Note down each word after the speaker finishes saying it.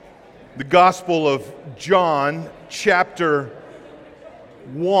The Gospel of John, chapter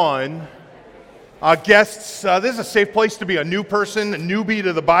 1. Guests, this is a safe place to be a new person, a newbie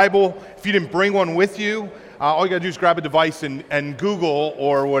to the Bible. If you didn't bring one with you, all you got to do is grab a device and Google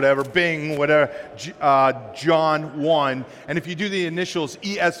or whatever, Bing, whatever, John 1. And if you do the initials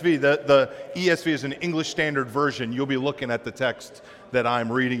ESV, the ESV is an English Standard Version, you'll be looking at the text that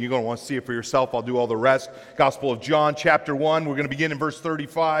I'm reading. You're going to want to see it for yourself. I'll do all the rest. Gospel of John, chapter 1. We're going to begin in verse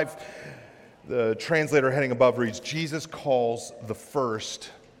 35. The translator heading above reads, Jesus calls the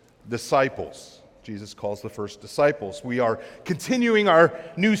first disciples. Jesus calls the first disciples. We are continuing our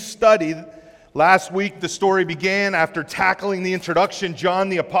new study. Last week, the story began after tackling the introduction. John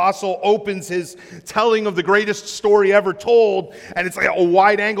the Apostle opens his telling of the greatest story ever told, and it's like a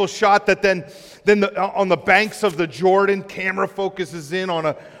wide-angle shot that then on the banks of the Jordan, camera focuses in on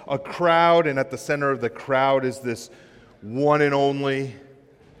a crowd, and at the center of the crowd is this one and only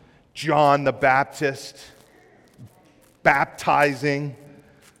John the Baptist baptizing.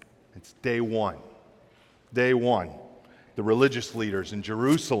 It's day one. Day one. The religious leaders in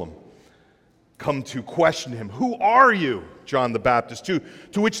Jerusalem come to question him. Who are you, John the Baptist? To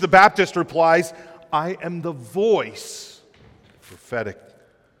which the Baptist replies, I am the voice, prophetic.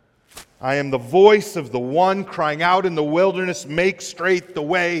 I am the voice of the one crying out in the wilderness, make straight the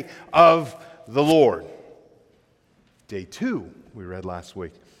way of the Lord. Day two, we read last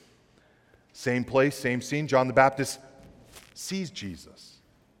week. Same place, same scene. John the Baptist sees Jesus.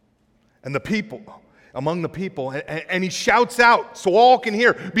 And the people, among the people, and he shouts out so all can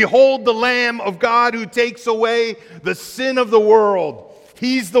hear, behold the Lamb of God who takes away the sin of the world.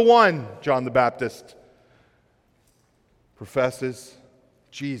 He's the one, John the Baptist professes,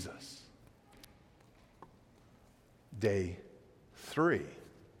 Jesus. Day three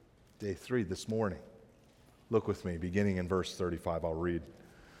this morning. Look with me, beginning in verse 35. I'll read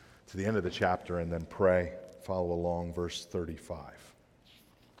to the end of the chapter and then pray. Follow along, verse 35.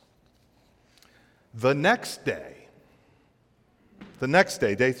 The next day,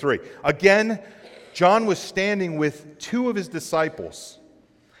 day three, again, John was standing with two of his disciples,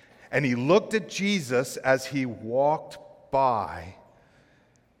 and he looked at Jesus as he walked by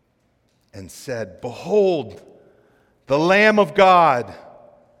and said, behold, the Lamb of God.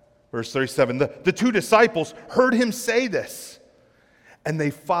 Verse 37, the two disciples heard him say this, and they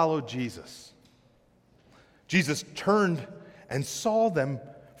followed Jesus. Jesus turned and saw them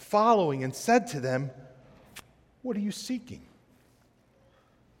following and said to them, what are you seeking?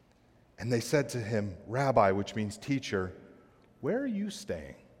 And they said to him, Rabbi, which means teacher, where are you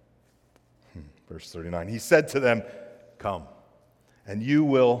staying? Verse 39, he said to them, come, and you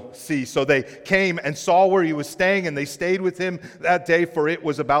will see. So they came and saw where he was staying, and they stayed with him that day, for it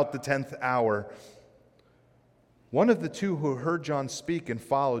was about the 10th hour. One of the two who heard John speak and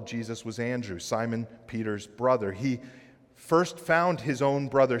followed Jesus was Andrew, Simon Peter's brother. He first found his own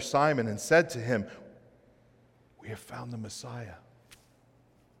brother Simon and said to him, we have found the Messiah,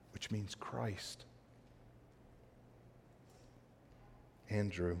 which means Christ.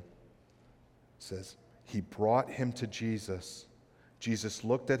 Andrew says, he brought him to Jesus. Jesus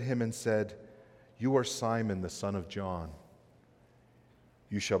looked at him and said, you are Simon, the son of John.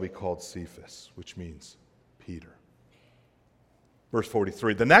 You shall be called Cephas, which means Peter. Verse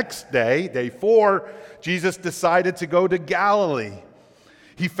 43, the next day, day 4, Jesus decided to go to Galilee.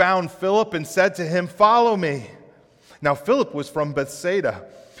 He found Philip and said to him, follow me. Now Philip was from Bethsaida,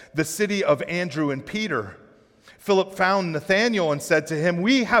 the city of Andrew and Peter. Philip found Nathanael and said to him,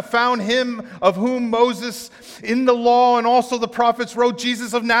 we have found him of whom Moses in the law and also the prophets wrote,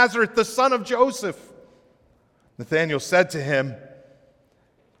 Jesus of Nazareth, the son of Joseph. Nathanael said to him,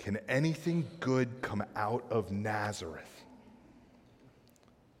 can anything good come out of Nazareth?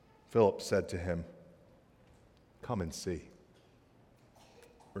 Philip said to him, come and see.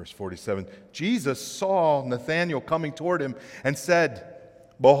 Verse 47, Jesus saw Nathanael coming toward him and said,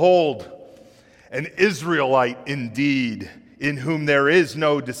 behold, an Israelite indeed, in whom there is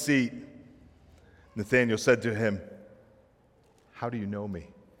no deceit. Nathanael said to him, how do you know me?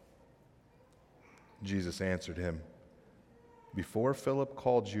 Jesus answered him, before Philip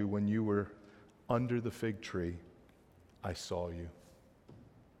called you when you were under the fig tree, I saw you.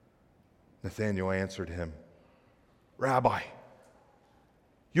 Nathanael answered him, Rabbi,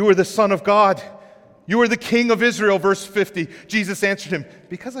 you are the Son of God. You are the King of Israel. Verse 50, Jesus answered him,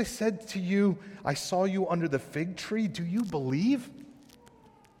 because I said to you, I saw you under the fig tree, do you believe?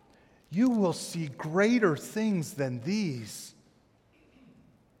 You will see greater things than these.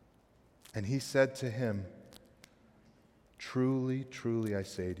 And he said to him, truly, truly, I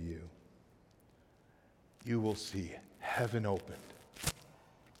say to you, you will see heaven opened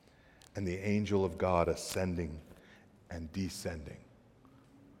and the angel of God ascending and descending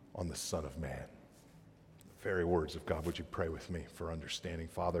on the Son of Man. The very words of God. Would you pray with me for understanding,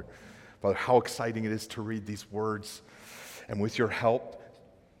 Father? Father, how exciting it is to read these words, and with your help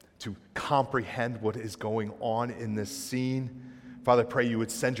to comprehend what is going on in this scene. Father, I pray you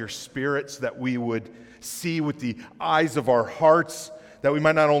would send your Spirit so that we would see with the eyes of our hearts, that we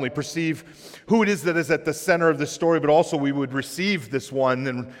might not only perceive who it is that is at the center of the story, but also we would receive this one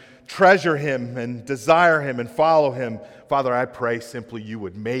and treasure him and desire him and follow him. Father, I pray simply you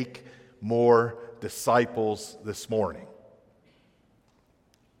would make more disciples this morning.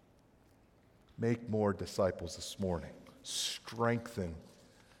 Make more disciples this morning. Strengthen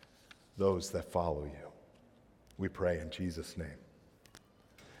those that follow you. We pray in Jesus' name.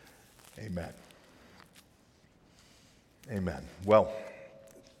 Amen. Amen. Well,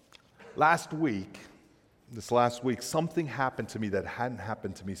 this last week, something happened to me that hadn't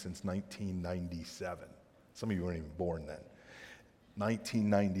happened to me since 1997. Some of you weren't even born then.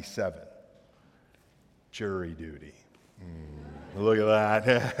 1997. Jury duty. Look at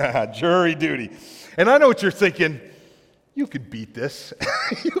that. Jury duty. And I know what you're thinking. You could beat this.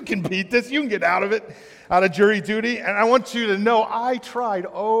 You can beat this. You can get out of jury duty. And I want you to know I tried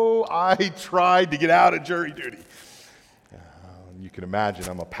to get out of jury duty. You can imagine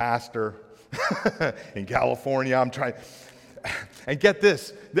I'm a pastor in California. I'm trying. And get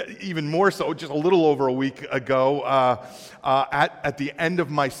this, even more so, just a little over a week ago, at the end of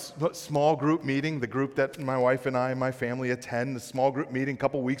my small group meeting, the group that my wife and I and my family attend, the small group meeting a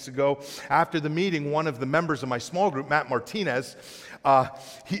couple weeks ago, after the meeting, one of the members of my small group, Matt Martinez,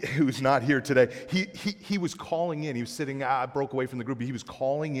 who's not here today, he was calling in. He was sitting, I broke away from the group, but he was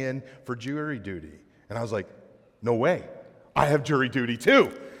calling in for jury duty. And I was like, no way, I have jury duty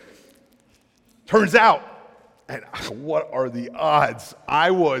too. Turns out, and what are the odds?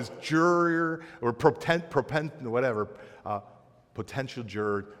 I was juror or potential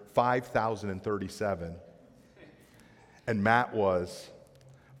juror 5,037, and Matt was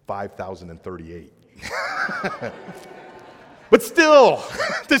 5,038. But still,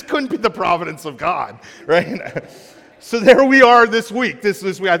 this couldn't be the providence of God, right? So there we are this week. This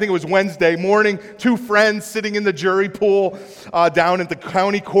week, I think it was Wednesday morning, two friends sitting in the jury pool down at the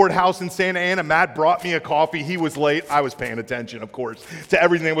county courthouse in Santa Ana. Matt brought me a coffee. He was late. I was paying attention, of course, to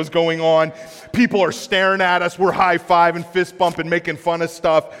everything that was going on. People are staring at us. We're high-fiving, fist-bumping, making fun of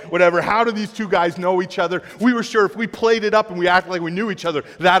stuff, whatever. How do these two guys know each other? We were sure if we played it up and we acted like we knew each other,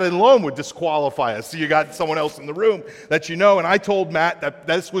 that alone would disqualify us. So you got someone else in the room that you know. And I told Matt that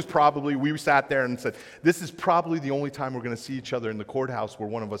this was probably, we sat there and said, this is probably the only time we're going to see each other in the courthouse where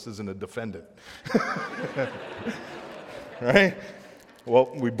one of us isn't a defendant. Right?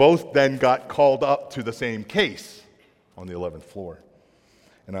 Well, we both then got called up to the same case on the 11th floor.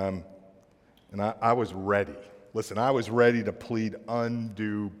 And I was ready. Listen, I was ready to plead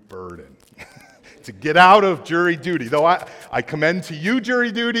undue burden. To get out of jury duty. Though I commend to you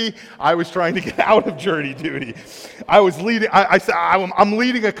jury duty, I was trying to get out of jury duty. I was leading, I said, I'm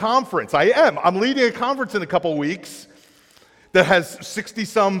leading a conference. I'm leading a conference in a couple weeks that has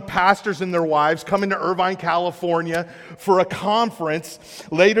 60-some pastors and their wives coming to Irvine, California for a conference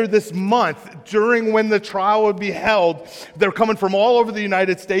later this month during when the trial would be held. They're coming from all over the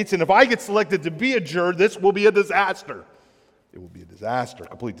United States, and if I get selected to be a juror, this will be a disaster. It will be a disaster, a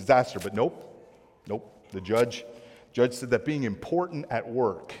complete disaster, but nope. The judge said that being important at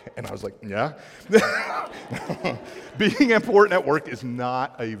work, and I was like, yeah? Being important at work is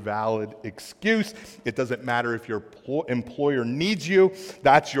not a valid excuse. It doesn't matter if your employer needs you.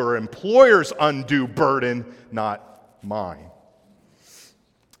 That's your employer's undue burden, not mine.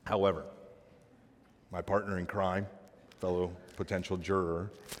 However, my partner in crime, fellow potential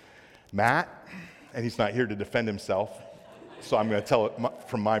juror, Matt, and he's not here to defend himself, so I'm going to tell it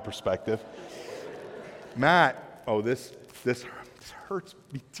from my perspective. Matt, this hurts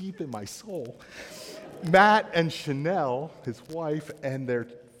me deep in my soul. Matt and Chanel, his wife, and their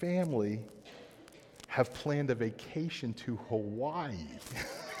family have planned a vacation to Hawaii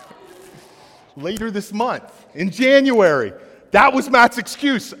later this month, in January. That was Matt's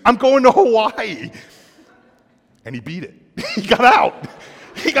excuse. I'm going to Hawaii. And he beat it. He got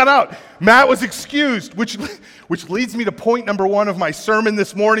out. Matt was excused, which leads me to point number one of my sermon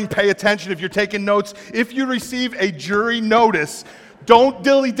this morning. Pay attention if you're taking notes. If you receive a jury notice, don't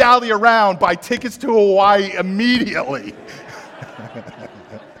dilly-dally around. Buy tickets to Hawaii immediately.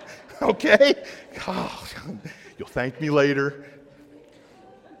 Okay? Oh, you'll thank me later.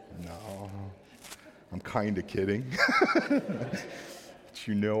 No, I'm kind of kidding. But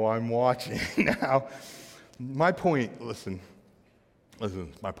you know I'm watching now. My point, listen,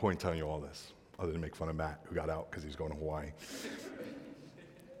 Listen, my point in telling you all this, other than make fun of Matt, who got out because he's going to Hawaii,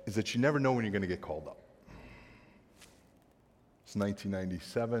 is that you never know when you're going to get called up. It's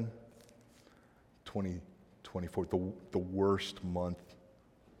 1997, 2024, the worst month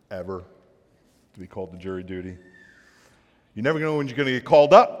ever to be called to jury duty. You never know when you're going to get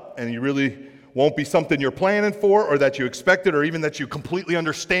called up, and you really won't be something you're planning for or that you expected or even that you completely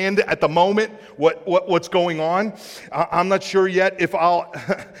understand at the moment what's going on. I'm not sure yet if I'll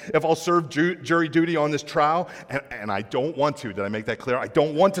if I'll serve jury duty on this trial, and I don't want to. Did I make that clear? I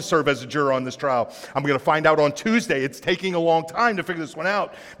don't want to serve as a juror on this trial. I'm going to find out on Tuesday. It's taking a long time to figure this one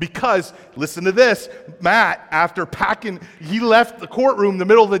out because, listen to this, Matt, after packing, he left the courtroom in the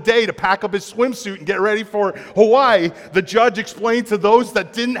middle of the day to pack up his swimsuit and get ready for Hawaii. The judge explained to those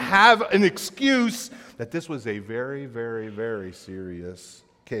that didn't have an excuse that this was a very, very, very serious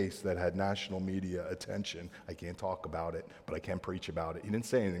case that had national media attention. I can't talk about it, but I can preach about it. He didn't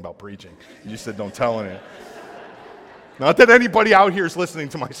say anything about preaching. He just said, don't tell anyone. Not that anybody out here is listening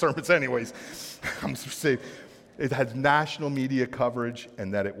to my sermons anyways. I'm just saying it had national media coverage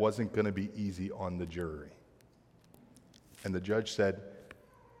and that it wasn't going to be easy on the jury. And the judge said,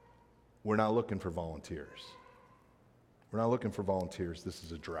 we're not looking for volunteers. We're not looking for volunteers. This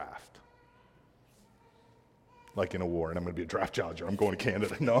is a draft. Like in a war, and I'm going to be a draft judge, or I'm going to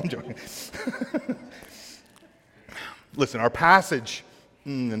Canada. No, I'm joking. Listen, our passage,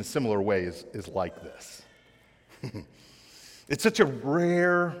 in a similar way, is like this. It's such a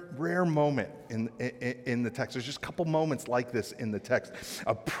rare moment in the text. There's just a couple moments like this in the text.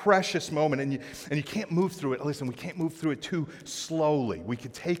 A precious moment, and you can't move through it. Listen, we can't move through it too slowly. We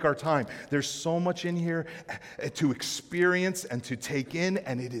could take our time. There's so much in here to experience and to take in,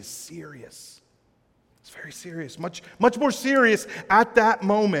 and it is serious. It's very serious, much more serious at that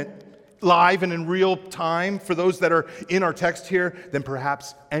moment, live and in real time, for those that are in our text here, than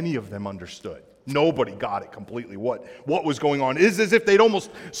perhaps any of them understood. Nobody got it completely, what was going on. It is as if they'd almost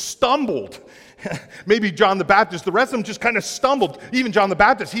stumbled. Maybe John the Baptist, the rest of them just kind of stumbled. Even John the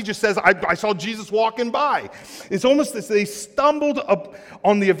Baptist, he just says, I saw Jesus walking by. It's almost as they stumbled up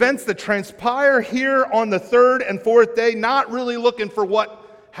on the events that transpire here on the third and fourth day, not really looking for what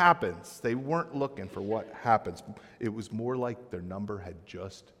happens. They weren't looking for what happens. It was more like their number had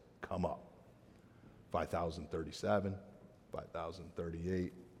just come up. 5,037,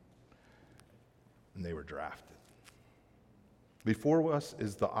 5,038, and they were drafted. Before us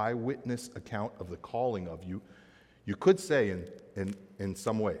is the eyewitness account of the calling of you. You could say in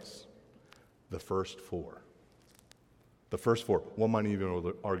some ways, the first four. The first four. One might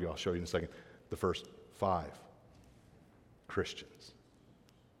even argue, I'll show you in a second, the first 5 Christians.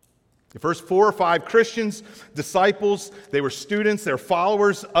 The first 4 or 5 Christians, disciples, they were students, they're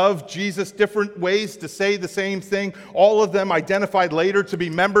followers of Jesus, different ways to say the same thing. All of them identified later to be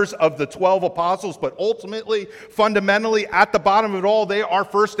members of the 12 apostles, but ultimately, fundamentally, at the bottom of it all, they are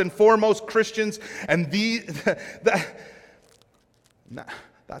first and foremost Christians. And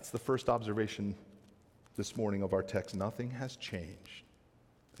that's the first observation this morning of our text. Nothing has changed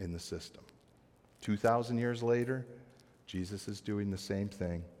in the system. 2,000 years later, Jesus is doing the same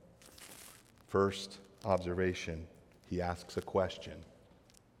thing. First observation, he asks a question.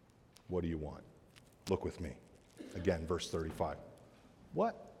 What do you want? Look with me. Again, verse 35.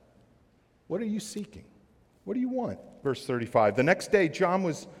 What are you seeking? What do you want? Verse 35. The next day, John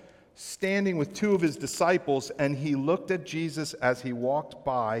was standing with 2 of his disciples, and he looked at Jesus as he walked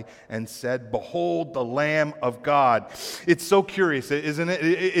by and said, "Behold the Lamb of God." It's so curious, isn't it?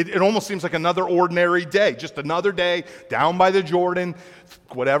 It almost seems like another ordinary day, just another day down by the Jordan,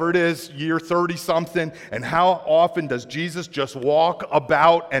 whatever it is, year 30-something, and how often does Jesus just walk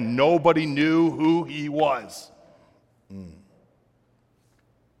about and nobody knew who he was?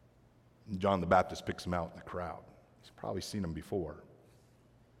 John the Baptist picks him out in the crowd. He's probably seen him before.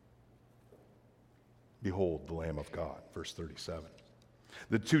 Behold, the Lamb of God, verse 37.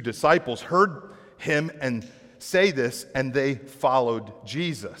 The 2 disciples heard him and say this, and they followed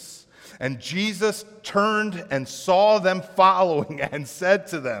Jesus. And Jesus turned and saw them following and said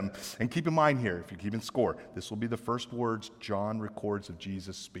to them, and keep in mind here, if you're keeping score, this will be the first words John records of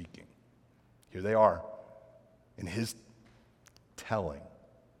Jesus speaking. Here they are in his telling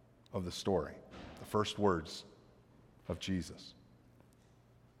of the story, the first words of Jesus.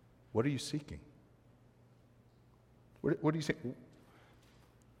 What are you seeking? What do you say?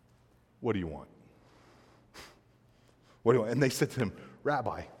 What do you want? What do you want? And they said to him,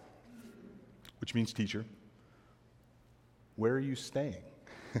 "Rabbi," which means teacher, "where are you staying?"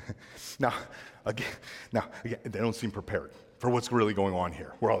 Now, again, they don't seem prepared for what's really going on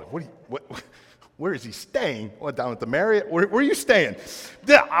here. We're all like, Where is he staying? Oh, down at the Marriott? Where are you staying?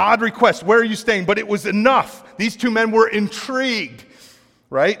 The odd request, where are you staying? But it was enough. These two men were intrigued,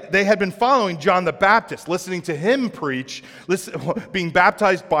 right? They had been following John the Baptist, listening to him preach, being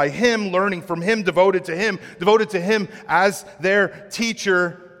baptized by him, learning from him, devoted to him as their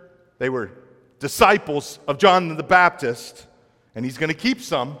teacher. They were disciples of John the Baptist, and he's going to keep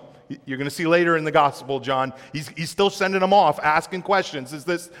some. You're going to see later in the gospel, John, he's still sending them off, asking questions. Is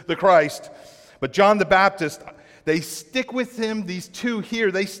this the Christ? But John the Baptist, they stick with him, these two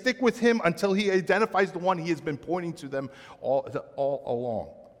here, they stick with him until he identifies the one he has been pointing to them all along.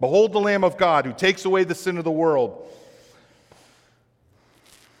 Behold the Lamb of God who takes away the sin of the world.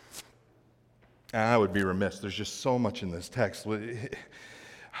 And I would be remiss. There's just so much in this text.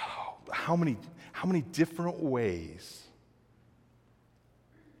 How many different ways,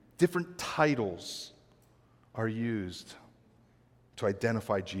 different titles are used to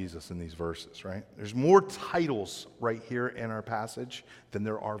identify Jesus in these verses, right? There's more titles right here in our passage than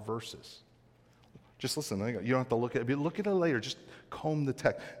there are verses. Just listen. You don't have to look at it. Look at it later. Just comb the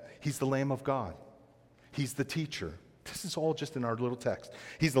text. He's the Lamb of God. He's the teacher. This is all just in our little text.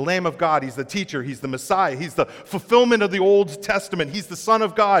 He's the Lamb of God. He's the teacher. He's the Messiah. He's the fulfillment of the Old Testament. He's the Son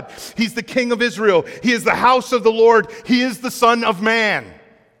of God. He's the King of Israel. He is the house of the Lord. He is the Son of Man.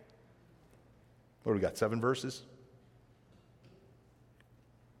 What do we got? 7 verses?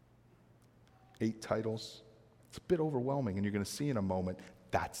 8 titles. It's a bit overwhelming, and you're going to see in a moment,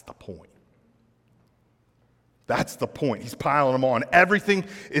 that's the point. That's the point. He's piling them on. Everything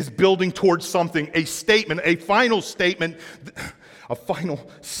is building towards something, a statement, a final statement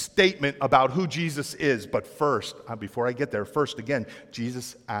about who Jesus is. But first, before I get there, first again,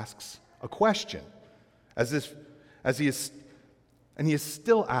 Jesus asks a question. He is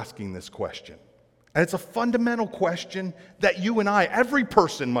still asking this question. And it's a fundamental question that you and I, every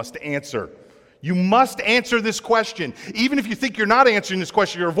person must answer. You must answer this question. Even if you think you're not answering this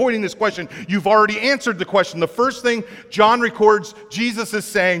question, you're avoiding this question, you've already answered the question. The first thing John records, Jesus is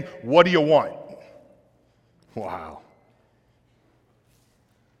saying, what do you want? Wow.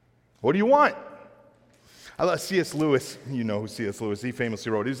 What do you want? I love C.S. Lewis. You know who C.S. Lewis, he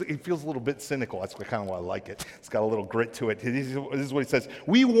famously wrote. He feels a little bit cynical. That's kind of why I like it. It's got a little grit to it. This is what he says.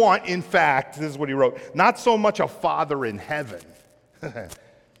 We want, in fact, this is what he wrote, not so much a father in heaven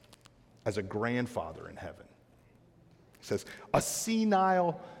as a grandfather in heaven. He says, a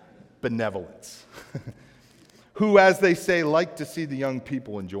senile benevolence, who, as they say, like to see the young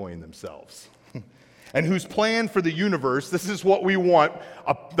people enjoying themselves, and whose plan for the universe, this is what we want,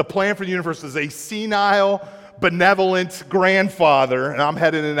 the plan for the universe is a senile, benevolent grandfather, and I'm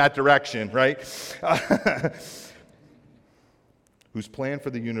headed in that direction, right? Whose plan for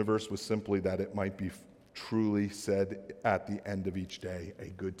the universe was simply that it might be truly said at the end of each day, a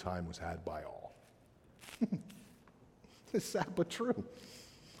good time was had by all. It's sad but true.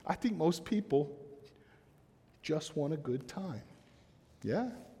 I think most people just want a good time. Yeah?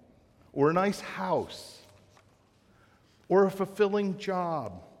 Or a nice house. Or a fulfilling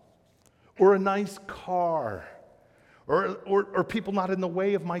job. Or a nice car. Or people not in the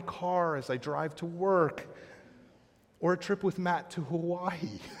way of my car as I drive to work. Or a trip with Matt to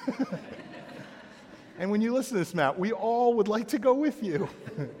Hawaii. And when you listen to this, Matt, we all would like to go with you.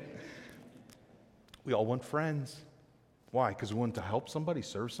 We all want friends. Why? Because we want to help somebody,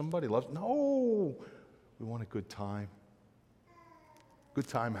 serve somebody, love. No, we want a good time. Good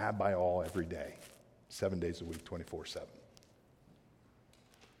time had by all every day, 7 days a week, 24/7.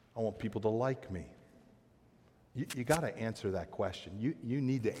 I want people to like me. You got to answer that question. You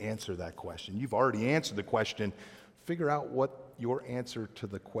need to answer that question. You've already answered the question. Figure out what your answer to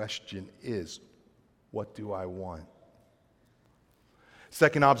the question is. What do I want?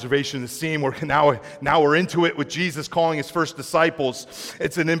 Second observation in the scene, now we're into it with Jesus calling his first disciples.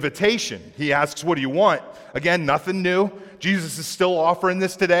 It's an invitation. He asks, what do you want? Again, nothing new. Jesus is still offering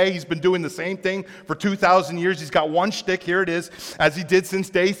this today. He's been doing the same thing for 2,000 years. He's got one shtick, here it is, as he did since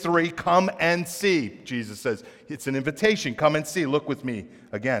day 3. Come and see. Jesus says, it's an invitation. Come and see. Look with me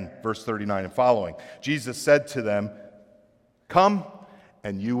again, verse 39 and following. Jesus said to them, come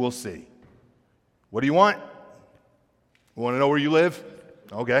and you will see. What do you want? You want to know where you live?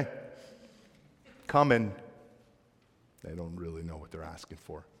 Okay. Come and they don't really know what they're asking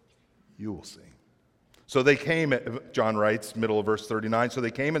for. You will see. So they came, John writes, middle of verse 39, so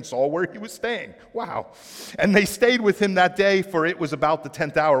they came and saw where he was staying. Wow. And they stayed with him that day, for it was about the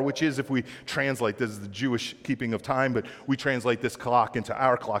 10th hour, which is, if we translate, this is the Jewish keeping of time, but we translate this clock into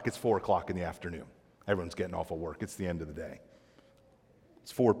our clock, it's 4 o'clock in the afternoon. Everyone's getting off of work. It's the end of the day.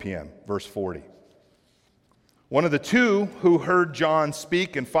 It's 4 p.m., verse 40. One of the two who heard John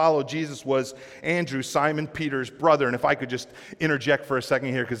speak and followed Jesus was Andrew, Simon Peter's brother. And if I could just interject for a second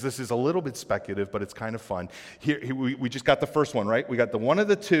here, because this is a little bit speculative, but it's kind of fun. Here, we just got the first one, right? We got the one of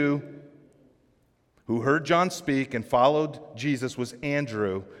the two who heard John speak and followed Jesus was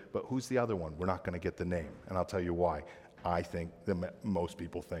Andrew. But who's the other one? We're not going to get the name, and I'll tell you why. I think that most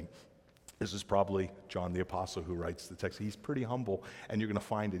people think this is probably John the Apostle who writes the text. He's pretty humble, and you're going to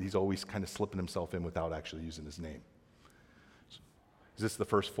find it. He's always kind of slipping himself in without actually using his name. Is this the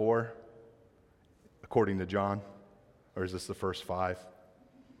first four, according to John? Or is this the first five?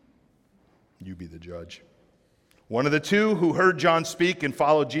 You be the judge. One of the two who heard John speak and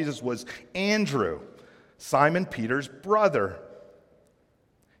followed Jesus was Andrew, Simon Peter's brother.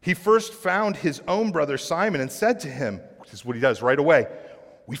 He first found his own brother Simon and said to him, this is what he does right away,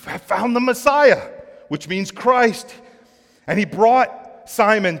 "We have found the Messiah," which means Christ. And he brought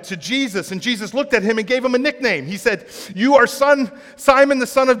Simon to Jesus, and Jesus looked at him and gave him a nickname. He said, "You are Simon, the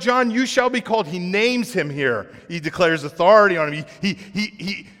son of John. You shall be called." He names him here. He declares authority on him.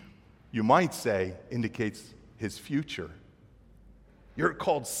 He you might say, indicates his future. You're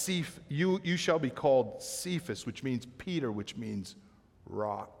called you shall be called Cephas, which means Peter, which means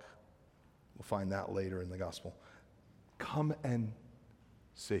rock. We'll find that later in the gospel. Come and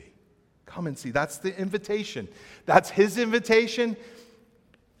see. Come and see. That's the invitation. That's his invitation.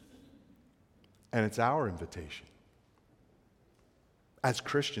 And it's our invitation. As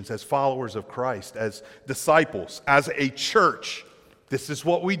Christians, as followers of Christ, as disciples, as a church, this is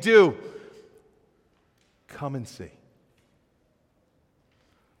what we do. Come and see.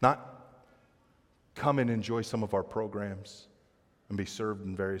 Not come and enjoy some of our programs and be served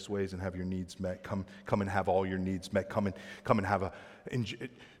in various ways and have your needs met. Come and have all your needs met. Come and have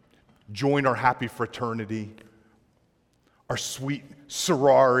join our happy fraternity, our sweet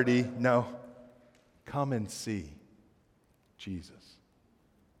sorority. No, come and see Jesus.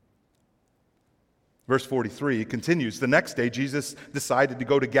 Verse 43, it continues. The next day, Jesus decided to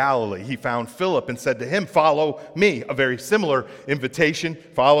go to Galilee. He found Philip and said to him, "Follow me." A very similar invitation.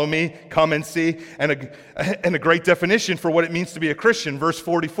 Follow me, come and see. And a great definition for what it means to be a Christian. Verse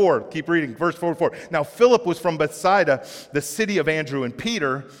 44, keep reading. Verse 44. Now Philip was from Bethsaida, the city of Andrew and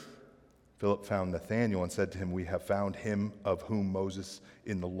Peter. Philip found Nathanael and said to him, "We have found him of whom Moses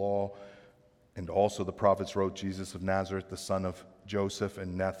in the law and also the prophets wrote, Jesus of Nazareth, the son of Joseph."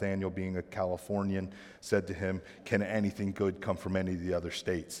 And Nathanael, being a Californian, said to him, "Can anything good come from any of the other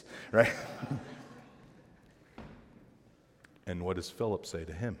states?" Right? And what does Philip say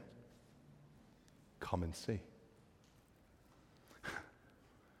to him? Come and see.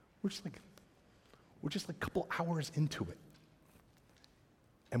 We're just like a couple hours into it.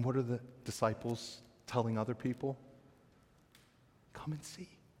 And what are the disciples telling other people? Come and see.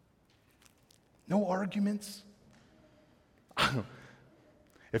 No arguments.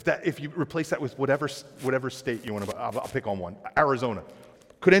 If you replace that with whatever state you want to, I'll pick on one. Arizona.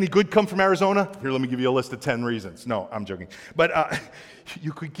 Could any good come from Arizona? Here, let me give you a list of 10 reasons. No, I'm joking. But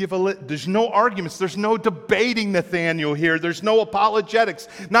you could give a list. There's no arguments. There's no debating Nathanael here. There's no apologetics.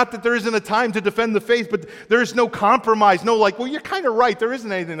 Not that there isn't a time to defend the faith, but there's no compromise. No, like, well, you're kind of right. There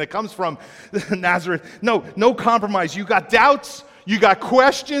isn't anything that comes from Nazareth. No compromise. You got doubts. You got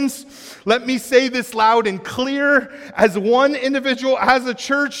questions. Let me say this loud and clear. As one individual, as a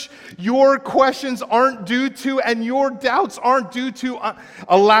church, your questions aren't due to, and your doubts aren't due to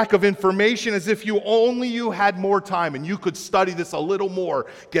a lack of information, as if you had more time and you could study this a little more,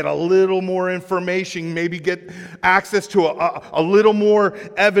 get a little more information, maybe get access to a little more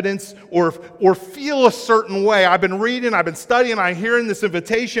evidence, or feel a certain way. I've been reading, I've been studying, I'm hearing this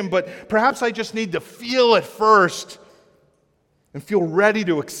invitation, but perhaps I just need to feel it first and feel ready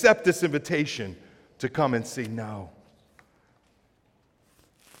to accept this invitation to come and see. No,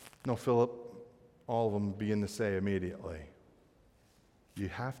 Philip, all of them begin to say immediately, you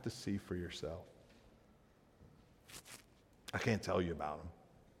have to see for yourself. I can't tell you about them.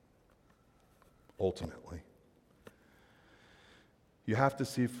 Ultimately, you have to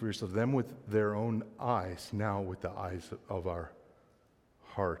see for yourself, them with their own eyes, now with the eyes of our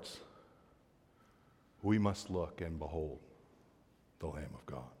hearts. We must look and behold the Lamb of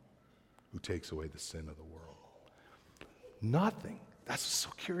God, who takes away the sin of the world. Nothing. That's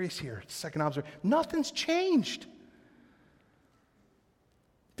so curious here. Second observation. Nothing's changed.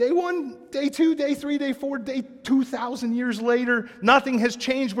 Day 1, day 2, day 3, day 4, day 2,000 years later, nothing has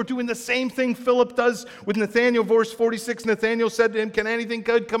changed. We're doing the same thing Philip does with Nathanael. Verse 46, Nathanael said to him, "Can anything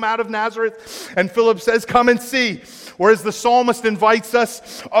good come out of Nazareth?" And Philip says, "Come and see." Or as the psalmist invites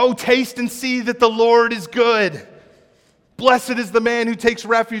us, "Oh, taste and see that the Lord is good." Blessed is the man who takes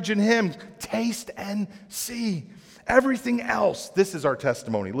refuge in him. Taste and see. Everything else, this is our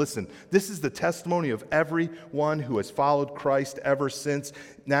testimony. Listen, this is the testimony of everyone who has followed Christ ever since,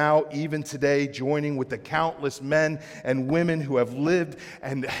 now, even today, joining with the countless men and women who have lived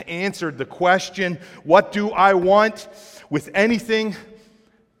and answered the question, what do I want? With anything,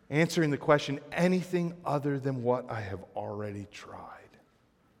 answering the question, anything other than what I have already tried.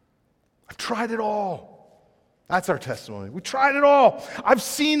 I've tried it all. That's our testimony. We tried it all. I've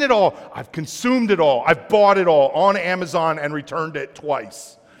seen it all. I've consumed it all. I've bought it all on Amazon and returned it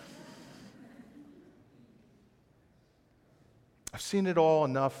twice. I've seen it all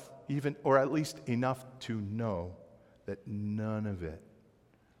enough, even, or at least enough to know that none of it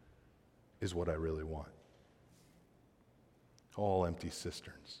is what I really want. All empty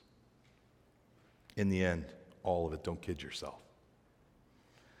cisterns. In the end, all of it. Don't kid yourself.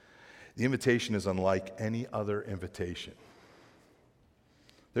 The invitation is unlike any other invitation.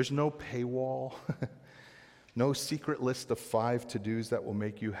 There's no paywall, no secret list of 5 to-dos that will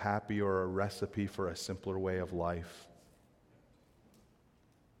make you happy or a recipe for a simpler way of life.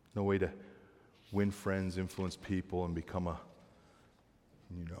 No way to win friends, influence people, and become a,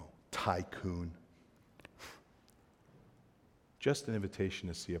 tycoon. Just an invitation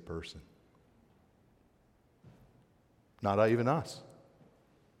to see a person. Not even us.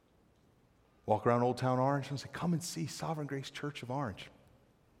 Walk around Old Town Orange and say, come and see Sovereign Grace Church of Orange.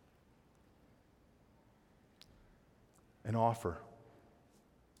 And offer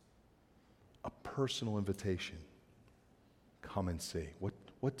a personal invitation. Come and see.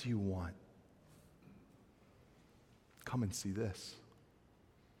 What do you want? Come and see this.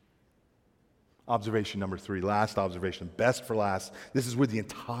 Observation number 3, last observation, best for last. This is where the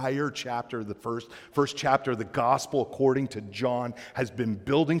entire chapter, the first chapter of the gospel according to John has been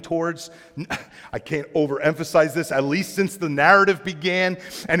building towards. I can't overemphasize this, at least since the narrative began,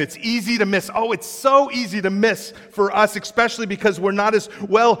 and it's easy to miss. Oh, it's so easy to miss for us, especially because we're not as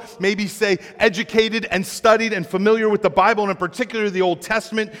well, maybe say, educated and studied and familiar with the Bible, and in particular the Old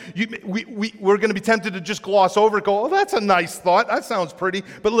Testament. We're going to be tempted to just gloss over it, go, oh, that's a nice thought, that sounds pretty.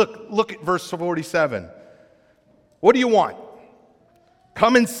 But look at verse 47. What do you want?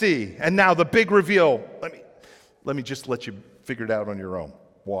 Come and see. And now the big reveal. Let me just let you figure it out on your own.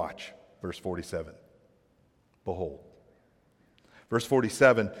 Watch. Verse 47. Behold. Verse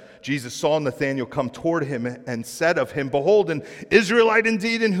 47, Jesus saw Nathanael come toward him and said of him, behold, an Israelite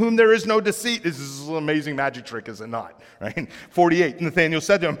indeed in whom there is no deceit. This is an amazing magic trick, is it not? Right? 48, Nathanael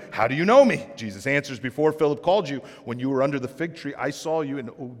said to him, how do you know me? Jesus answers, before Philip called you, when you were under the fig tree, I saw you, and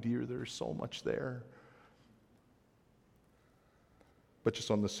oh dear, there's so much there. But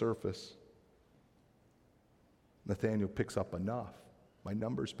just on the surface, Nathanael picks up enough. My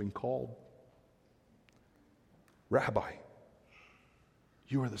number's been called. Rabbi,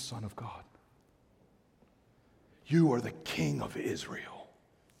 you are the Son of God. You are the King of Israel,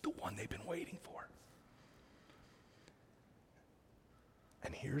 the one they've been waiting for.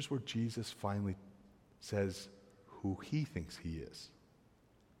 And here's where Jesus finally says who he thinks he is.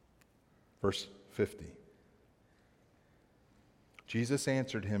 Verse 50. Jesus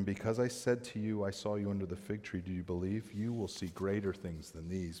answered him, because I said to you, I saw you under the fig tree, do you believe? You will see greater things than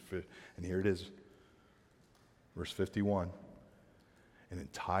these. And here it is. Verse 51. An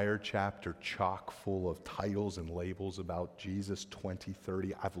entire chapter chock full of titles and labels about Jesus, 20,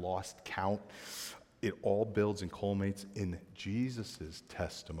 30. I've lost count. It all builds and culminates in Jesus'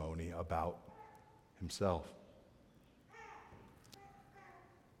 testimony about himself.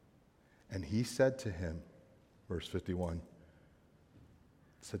 And he said to him, verse 51,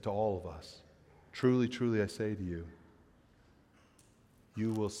 said to all of us, truly, truly, I say to you,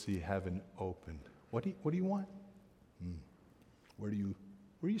 you will see heaven opened. What do you want? Where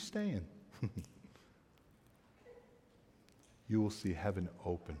are you staying? You will see heaven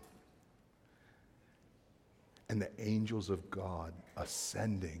open. And the angels of God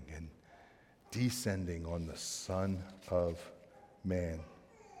ascending and descending on the Son of Man.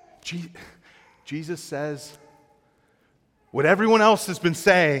 Jesus says what everyone else has been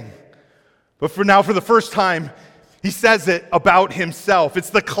saying, but for the first time, he says it about himself.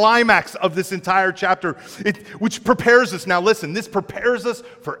 It's the climax of this entire chapter, which prepares us. Now listen, this prepares us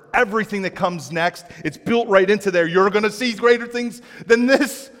for everything that comes next. It's built right into there. You're going to see greater things than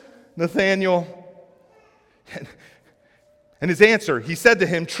this, Nathanael. And his answer, he said to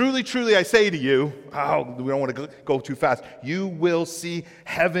him, truly, truly, I say to you, we don't want to go too fast. You will see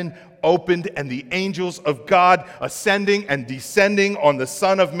heaven opened and the angels of God ascending and descending on the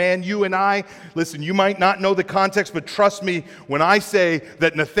Son of Man. You and I, listen, you might not know the context, but trust me when I say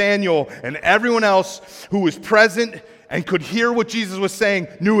that Nathanael and everyone else who was present and could hear what Jesus was saying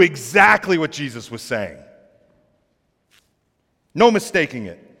knew exactly what Jesus was saying. No mistaking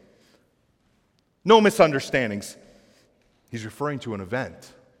it. No misunderstandings. He's referring to an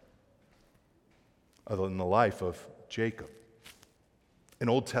event in the life of Jacob, an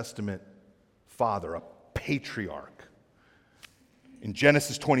Old Testament father, a patriarch. In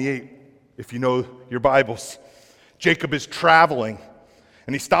Genesis 28, if you know your Bibles, Jacob is traveling,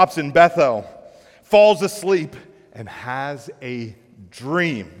 and he stops in Bethel, falls asleep, and has a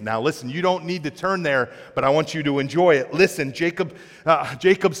dream. Now listen, you don't need to turn there, but I want you to enjoy it. Listen,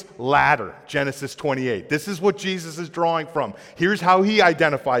 Jacob's ladder, Genesis 28. This is what Jesus is drawing from. Here's how he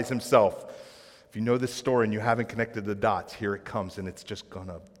identifies himself. If you know this story and you haven't connected the dots, here it comes, and it's just going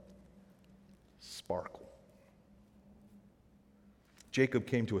to sparkle. Jacob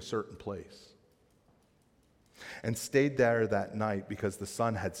came to a certain place and stayed there that night because the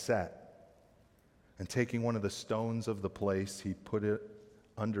sun had set. And taking one of the stones of the place, he put it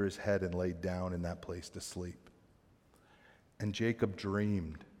under his head and laid down in that place to sleep. And Jacob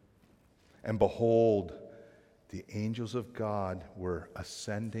dreamed, and behold, the angels of God were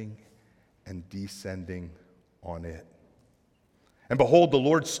ascending and descending on it. And behold, the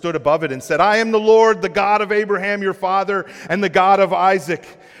Lord stood above it and said, I am the Lord, the God of Abraham your father, and the God of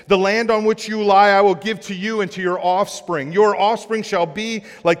Isaac. The land on which you lie I will give to you and to your offspring. Your offspring shall be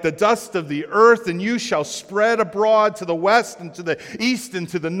like the dust of the earth, and you shall spread abroad to the west and to the east and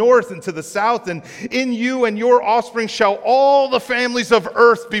to the north and to the south. And in you and your offspring shall all the families of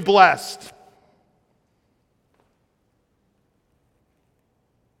earth be blessed.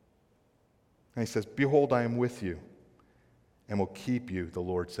 And he says, behold, I am with you and will keep you, the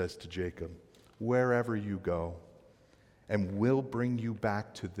Lord says to Jacob, wherever you go, and will bring you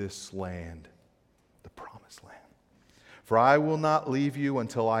back to this land, the promised land. For I will not leave you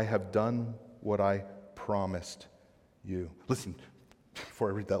until I have done what I promised you. Listen, before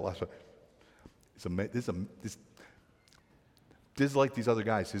I read that last one, this is like these other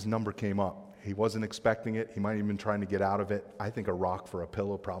guys. His number came up. He wasn't expecting it. He might have even been trying to get out of it. I think a rock for a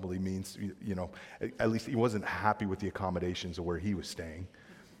pillow probably means, at least he wasn't happy with the accommodations of where he was staying.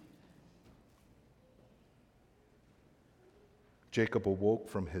 Jacob awoke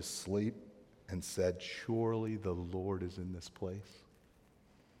from his sleep and said, surely the Lord is in this place.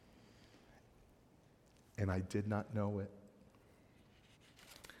 And I did not know it.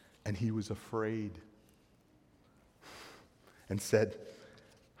 And he was afraid and said,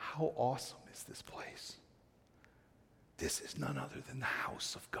 how awesome is this place? This is none other than the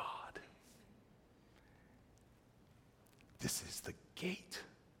house of God. This is the gate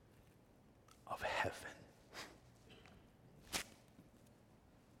of heaven.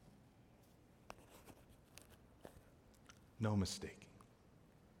 No mistaking.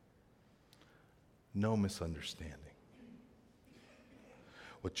 No misunderstanding.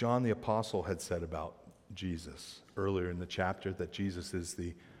 What John the Apostle had said about Jesus earlier in the chapter, that Jesus is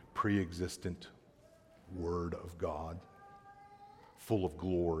the pre-existent Word of God, full of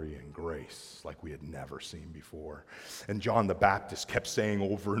glory and grace like we had never seen before. And John the Baptist kept saying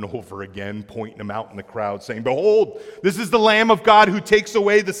over and over again, pointing him out in the crowd, saying, behold, this is the Lamb of God who takes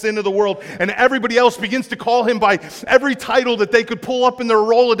away the sin of the world. And everybody else begins to call him by every title that they could pull up in their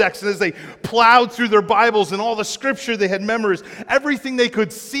Rolodex. And as they plowed through their Bibles and all the scripture they had memorized, everything they could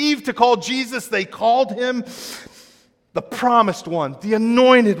conceive to call Jesus, they called him the promised one, the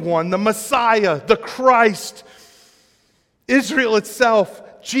anointed one, the Messiah, the Christ. Israel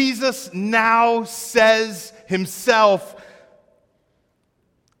itself, Jesus now says himself,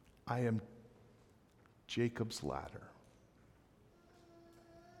 I am Jacob's ladder.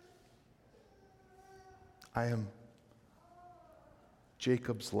 I am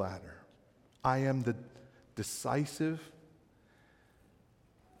Jacob's ladder. I am the decisive,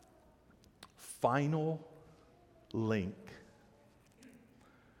 final link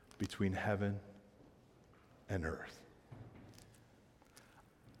between heaven and earth.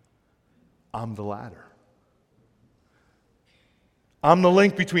 I'm the ladder. I'm the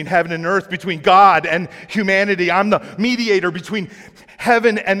link between heaven and earth, between God and humanity. I'm the mediator between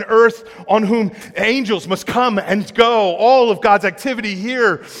heaven and earth, on whom angels must come and go. All of God's activity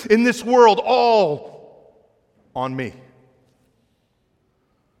here in this world, all on me.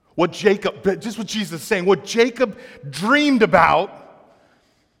 Just what Jesus is saying, what Jacob dreamed about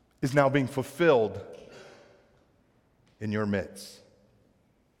is now being fulfilled in your midst.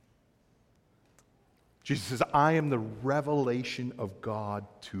 Jesus says, I am the revelation of God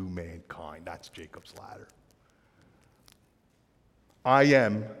to mankind. That's Jacob's ladder. I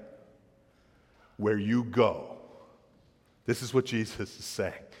am where you go. This is what Jesus is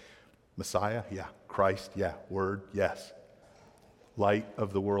saying. Messiah? Yeah, Christ, yeah. Word, yes. Light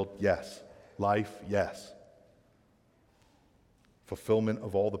of the world, yes. Life, yes. Fulfillment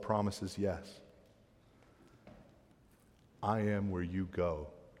of all the promises, yes. I am where you go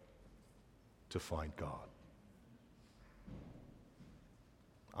to find God.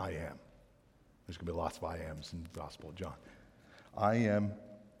 I am. There's going to be lots of I ams in the Gospel of John. I am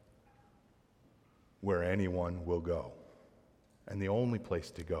where anyone will go. And the only place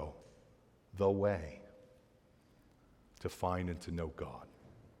to go, the way to find and to know God.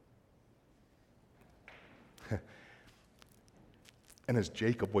 And as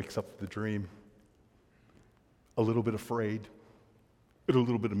Jacob wakes up to the dream, a little bit afraid, a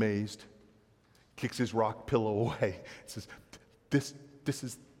little bit amazed, kicks his rock pillow away, says, this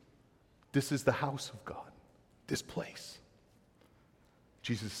is the house of God, this place.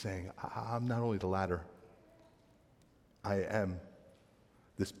 Jesus is saying, I'm not only the ladder, I am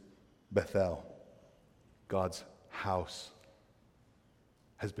this Bethel. God's house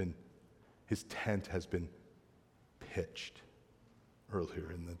has been, his tent has been pitched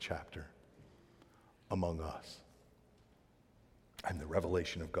earlier in the chapter among us. I'm the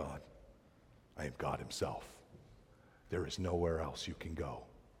revelation of God. I am God himself. There is nowhere else you can go.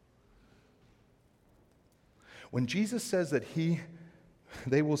 When Jesus says that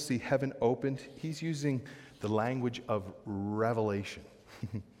they will see heaven opened, he's using the language of revelation.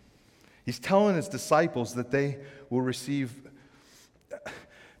 He's telling his disciples that they will receive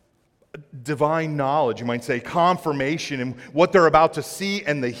divine knowledge, you might say, confirmation in what they're about to see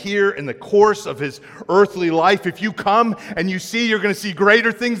and hear in the course of his earthly life. If you come and you see, you're going to see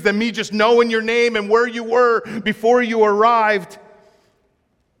greater things than me just knowing your name and where you were before you arrived.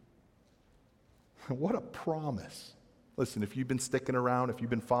 What a promise. Listen, if you've been sticking around, if you've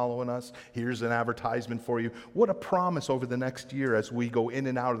been following us, here's an advertisement for you. What a promise over the next year as we go in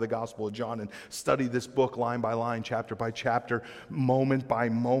and out of the Gospel of John and study this book line by line, chapter by chapter, moment by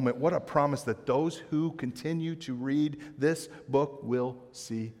moment. What a promise that those who continue to read this book will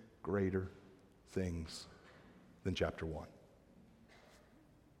see greater things than chapter 1.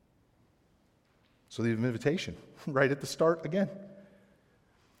 So the invitation, right at the start again.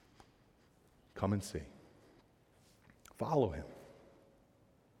 Come and see. Follow him.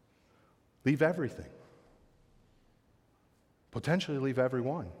 Leave everything. Potentially leave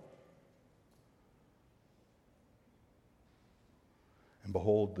everyone. And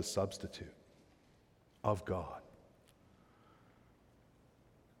behold the substitute of God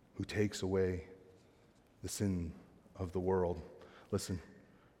who takes away the sin of the world. Listen,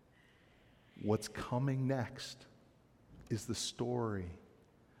 what's coming next is the story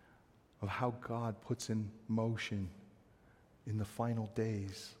of how God puts in motion in the final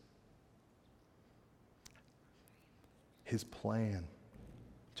days his plan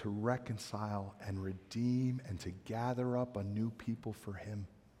to reconcile and redeem and to gather up a new people for him.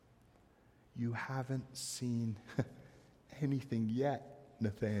 You haven't seen anything yet,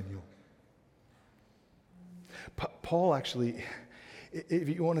 Nathaniel. Paul actually, if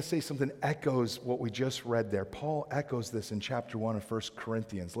you want to say something, echoes what we just read there. Paul echoes this in chapter 1 of 1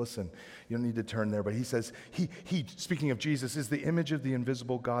 Corinthians. Listen, you don't need to turn there, but he says, he, speaking of Jesus, is the image of the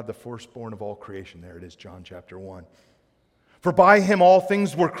invisible God, the firstborn of all creation. There it is, John chapter 1. For by him all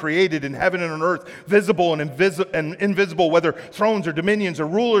things were created in heaven and on earth, visible and invisible, whether thrones or dominions or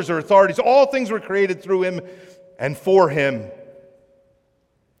rulers or authorities. All things were created through him and for him.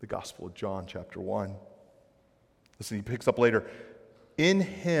 The Gospel of John chapter 1. Listen, he picks up later. In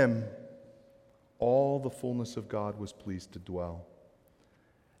him, all the fullness of God was pleased to dwell.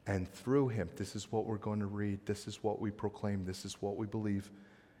 And through him, this is what we're going to read, this is what we proclaim, this is what we believe.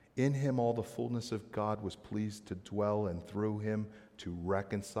 In him, all the fullness of God was pleased to dwell, and through him to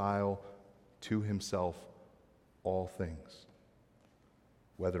reconcile to himself all things,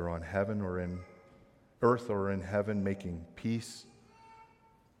 whether on heaven or in earth or in heaven, making peace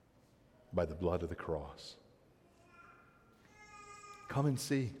by the blood of the cross. Come and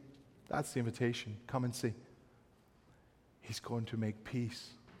see. That's the invitation. Come and see. He's going to make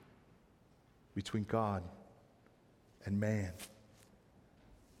peace between God and man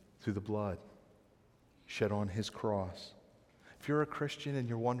through the blood shed on his cross. If you're a Christian and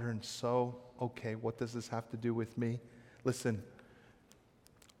you're wondering, okay, what does this have to do with me? Listen,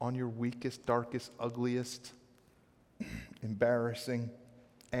 on your weakest, darkest, ugliest, embarrassing,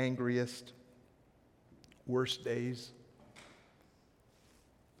 angriest, worst days,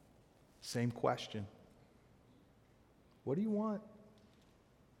 same question. What do you want?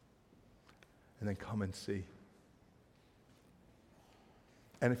 And then come and see.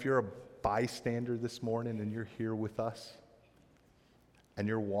 And if you're a bystander this morning and you're here with us and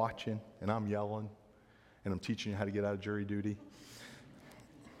you're watching and I'm yelling and I'm teaching you how to get out of jury duty.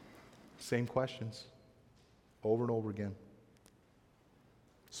 Same questions over and over again.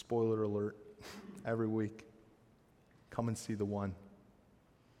 Spoiler alert, every week. Come and see the one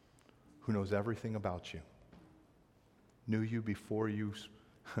who knows everything about you, knew you before you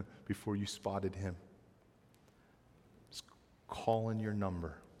spotted him. He's calling your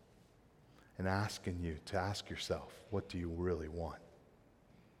number and asking you to ask yourself, what do you really want?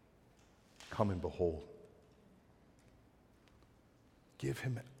 Come and behold. Give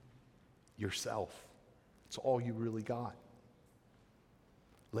him yourself. It's all you really got.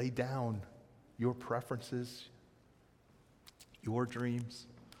 Lay down your preferences, your dreams,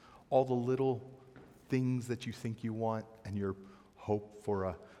 all the little things that you think you want, and your hope for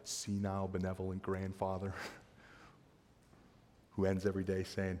a senile, benevolent grandfather who ends every day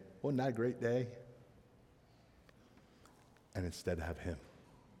saying, wasn't that a great day? And instead have him,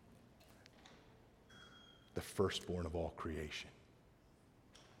 the firstborn of all creation,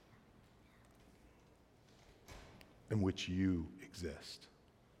 in which you exist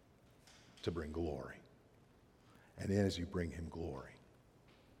to bring glory. And as you bring him glory,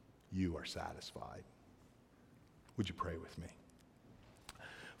 you are satisfied. Would you pray with me?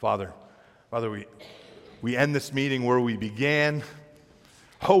 Father, we end this meeting where we began,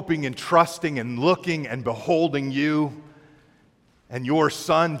 hoping and trusting and looking and beholding you and your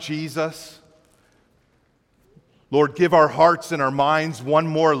Son, Jesus. Lord, give our hearts and our minds one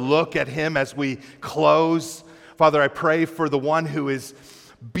more look at him as we close. Father, I pray for the one who is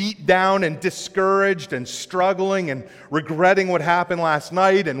beat down and discouraged and struggling and regretting what happened last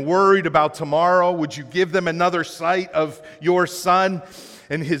night and worried about tomorrow. Would you give them another sight of your Son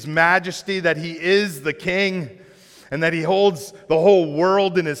and his majesty, that he is the King and that he holds the whole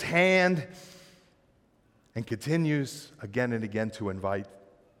world in his hand, and continues again and again to invite,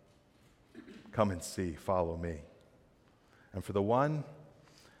 come and see, follow me. And for the one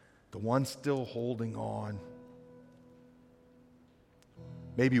still holding on,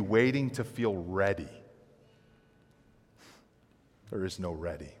 maybe waiting to feel ready. There is no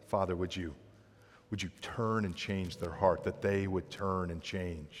ready. Father, would you turn and change their heart, that they would turn and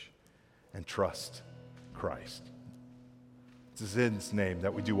change and trust Christ. It's in his name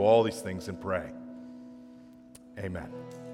that we do all these things and pray. Amen.